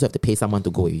bao, you also have to pay someone to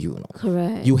go with you,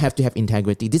 Correct. You have to have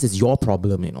integrity. This is your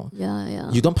problem,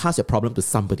 Yeah. You don't pass your problem to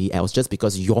somebody else just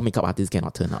because your makeup artist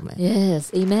cannot turn up.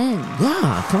 Yes, amen.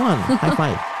 Yeah, come on. High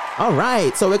five. All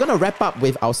right, so we're going to wrap up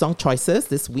with our song choices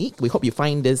this week. We hope you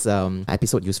find this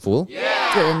episode useful.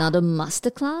 Get another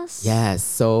masterclass. Yes,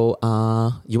 so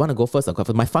you want to go first or go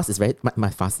first? My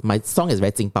song is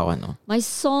very 劲爆 one, no? My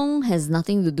song has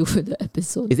nothing to do with the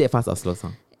episode. Is it a fast or slow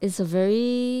song? It's a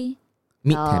very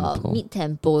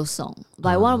Mid-tempo song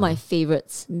by one of my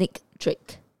favorites, Nick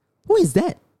Drake. Who is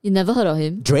that? You never heard of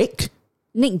him? Drake?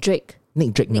 Nick Drake.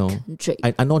 Nick Drake, no. Drake.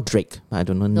 I know Drake, but I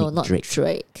don't know No, Nick not Drake.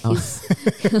 Drake. He's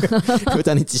我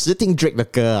讲你只是听 Drake 的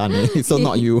歌啊，你 so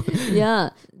not you.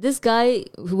 Yeah, this guy,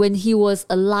 when he was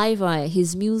alive, right,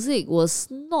 his music was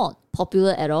not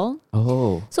popular at all.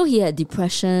 Oh. So he had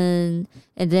depression,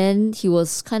 and then he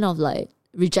was kind of like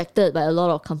rejected by a lot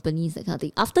of companies, that kind of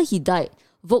thing. After he died,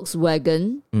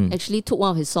 Volkswagen actually took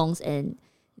one of his songs and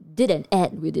did an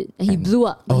ad with it, and he blew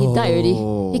up. He died already.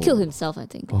 He killed himself, I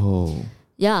think. Oh.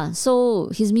 Yeah, so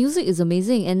his music is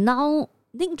amazing, and now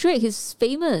Nick Drake is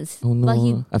famous. Oh no,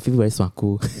 But I feel very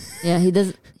swaku. yeah, he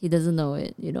doesn't know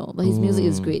it, but his music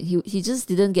is great. He just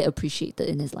didn't get appreciated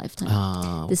in his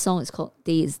lifetime. This song is called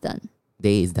Day Is Done.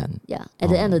 Day is done. Yeah, at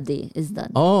the end of the day, it's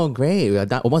done. Oh, great. We are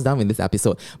done, almost done with this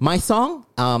episode. My song,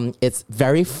 it's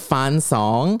very fun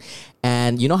song.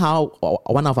 And you know how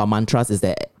one of our mantras is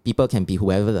that people can be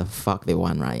whoever the fuck they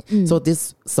want, right? So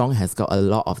this song has got a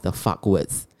lot of the fuck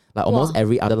words. Like almost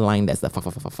every other line, there's the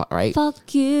fuck, right?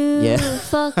 Fuck you, Yeah.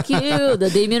 fuck you. The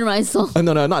Damien Rice song. Oh,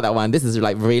 no, not that one. This is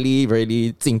like really,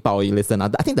 really 劲爆. You listen. I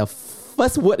think the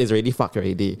first word is really fuck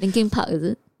already. Linkin Park, is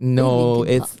it? No,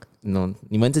 Linkin it's... Park. No,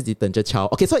 你们自己等着瞧.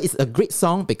 Okay, so it's a great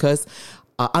song because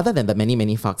other than the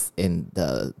many fucks in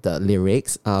the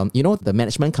lyrics, the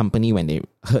management company, when they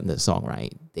heard the song,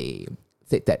 right, they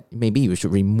said that maybe you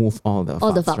should remove all the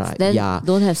fucks, right? Then yeah.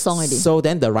 don't have song already. So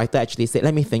then the writer actually said,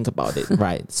 let me think about it,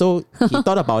 right? So he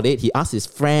thought about it. He asked his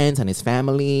friends and his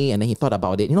family, and then he thought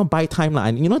about it. Buy time,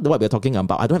 and you know what we're talking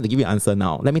about. I don't have to give you an answer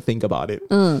now. Let me think about it.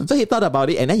 So he thought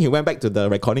about it, and then he went back to the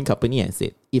recording company and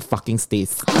said, it fucking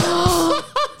stays.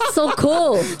 So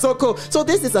cool. So cool. So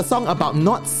this is a song about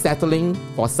not settling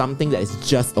for something that is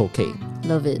just okay.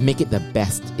 Love it. Make it the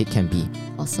best it can be.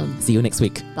 Awesome. See you next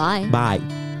week. Bye. Bye.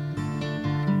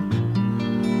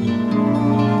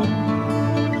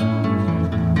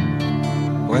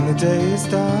 When the day is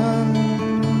done,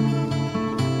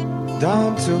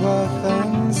 down to earth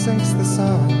and sinks the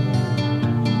sun,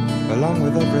 along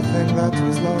with everything that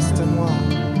was lost and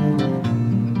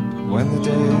won. When the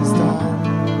day is done,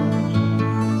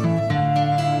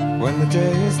 when the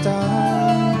day is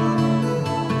done,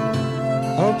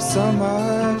 hope so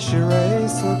much your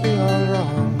race will be all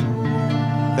wrong.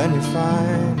 Then you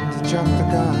find you jumped the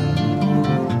gun,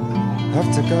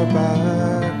 have to go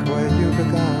back where you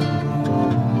began.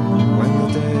 When the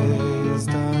day is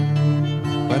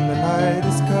done, when the night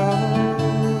is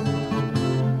cold,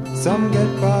 some get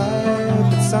by,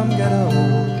 but some get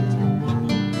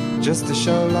old, just to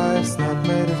show life's not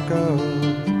made of gold.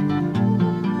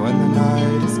 When the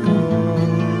night is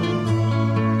cold,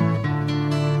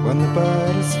 when the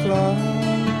bird is flown,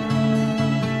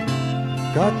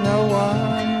 got no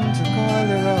one to call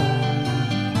your own,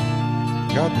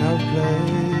 got no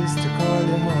place to call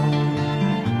your home.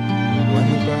 When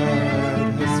the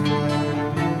bird has flown.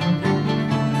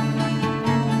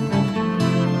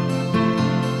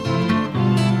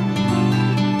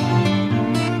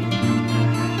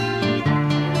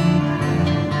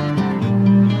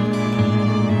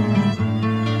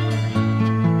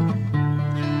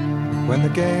 When the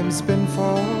game's been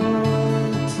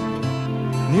fought,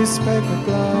 Newspaper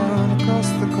blown across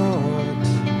the court,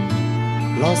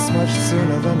 lost much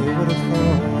sooner than you would have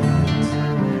thought.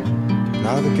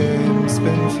 Now the game's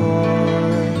been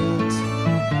fought.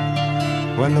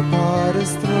 When the part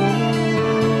is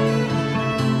through,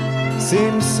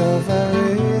 seems so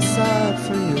very sad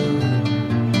for you.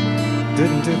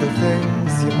 Didn't do the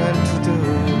things you meant to do.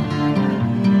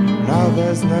 Now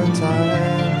there's no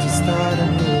time to start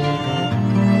anew.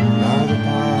 Now the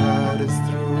part is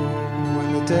through. When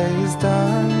the day is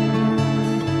done,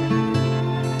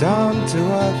 down to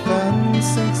earth then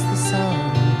sinks the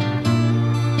sun,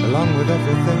 along with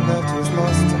everything that was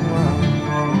lost and won.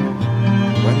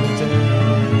 When the day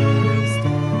is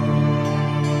done.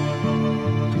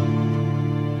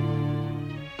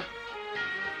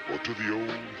 For to the old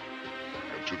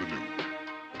and to the new,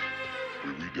 we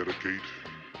rededicate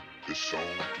this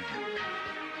song to you.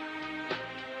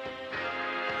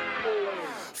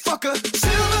 Fuck a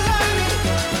silver lining,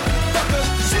 fuck a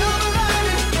silver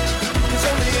lining. It's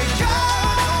only a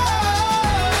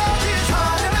God is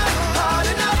hard enough, hard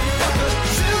enough. Fuck a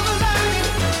silver lining,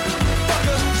 fuck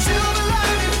a silver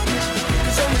lining.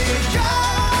 It's only a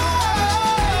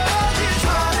God is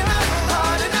hard enough,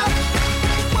 hard enough.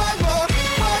 One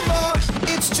more.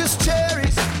 It's just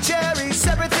cherries, cherries.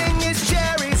 Everything is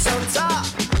cherries on top.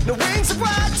 No wings of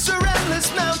rocks or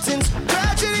endless mountains.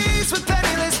 Tragedies with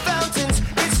penniless fountains.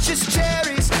 It's just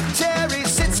cherries,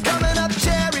 cherries. It's coming up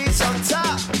cherries on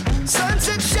top.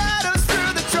 Sunset shadows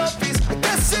through the trophies. I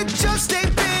guess it just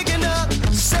ain't big enough.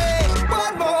 Say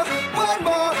one more.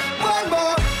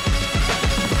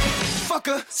 Fuck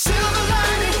a silver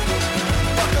lining,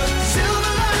 fuck a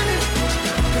silver lining.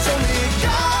 'Cause only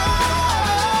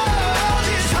God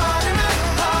is hard enough,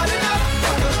 hard enough.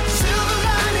 Fuck a silver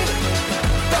lining,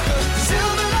 fuck a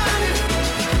silver lining.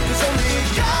 'Cause only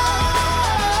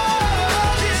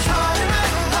God is hard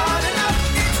enough, hard enough.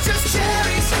 It's just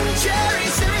cherries,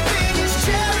 cherries. Everything is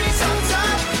cherries on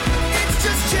top. It's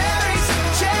just cherries,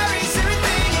 cherries.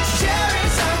 Everything is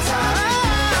cherries on top.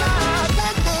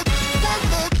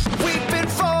 We've been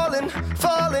falling.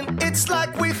 It's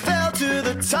like we fell to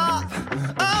the top.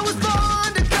 I was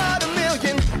born to cut a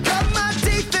million, cut my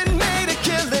teeth and made a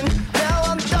killing. Now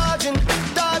I'm dodging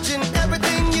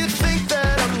everything you think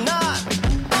that I'm not.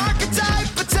 Archetype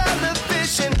for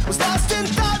television, was lost in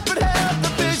thought but held the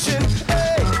vision.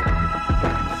 Hey,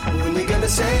 when you gonna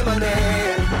say my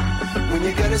name? When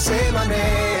you gonna say my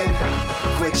name?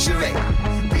 Quick charade,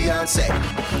 Beyonce,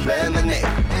 lemonade.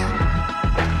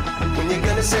 When you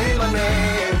gonna say my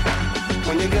name?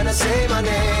 When you gonna say my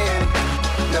name?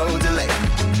 No delay,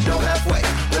 no halfway.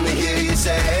 Let me hear you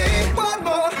say one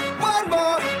more.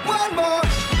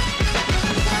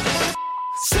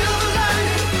 Silver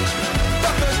lining,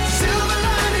 fuck a silver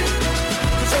lining.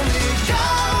 'Cause only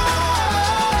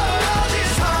God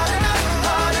is hard enough,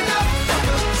 hard enough. Fuck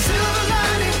a silver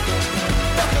lining,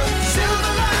 fuck a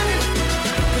silver lining.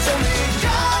 'Cause only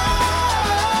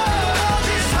God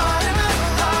is hard enough,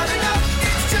 hard enough.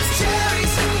 It's just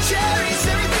cherries, cherries.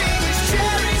 Everything is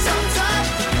cherries on top.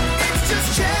 It's just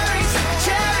cherries,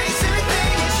 cherries.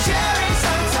 Everything is cherries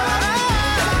on top.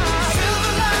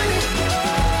 Silver lining,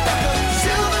 fuck a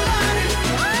silver lining.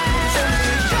 'Cause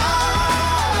only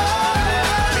God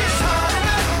is hard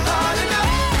enough, hard enough.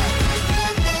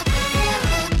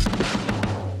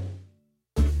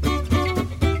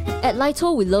 At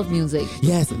Lito, we love music.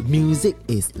 Yes, music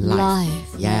is life.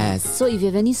 Yes. So if you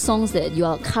have any songs that you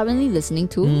are currently listening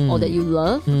to or that you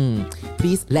love,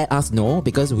 Please let us know,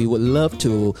 because we would love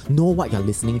to know what you're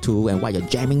listening to and what you're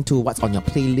jamming to, what's on your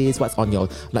playlist, what's on your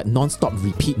like non-stop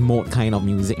repeat mode kind of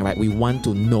music, right? We want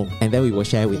to know, and then we will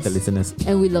share with the listeners.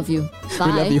 and we love you. Bye.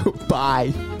 We love you.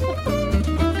 Bye.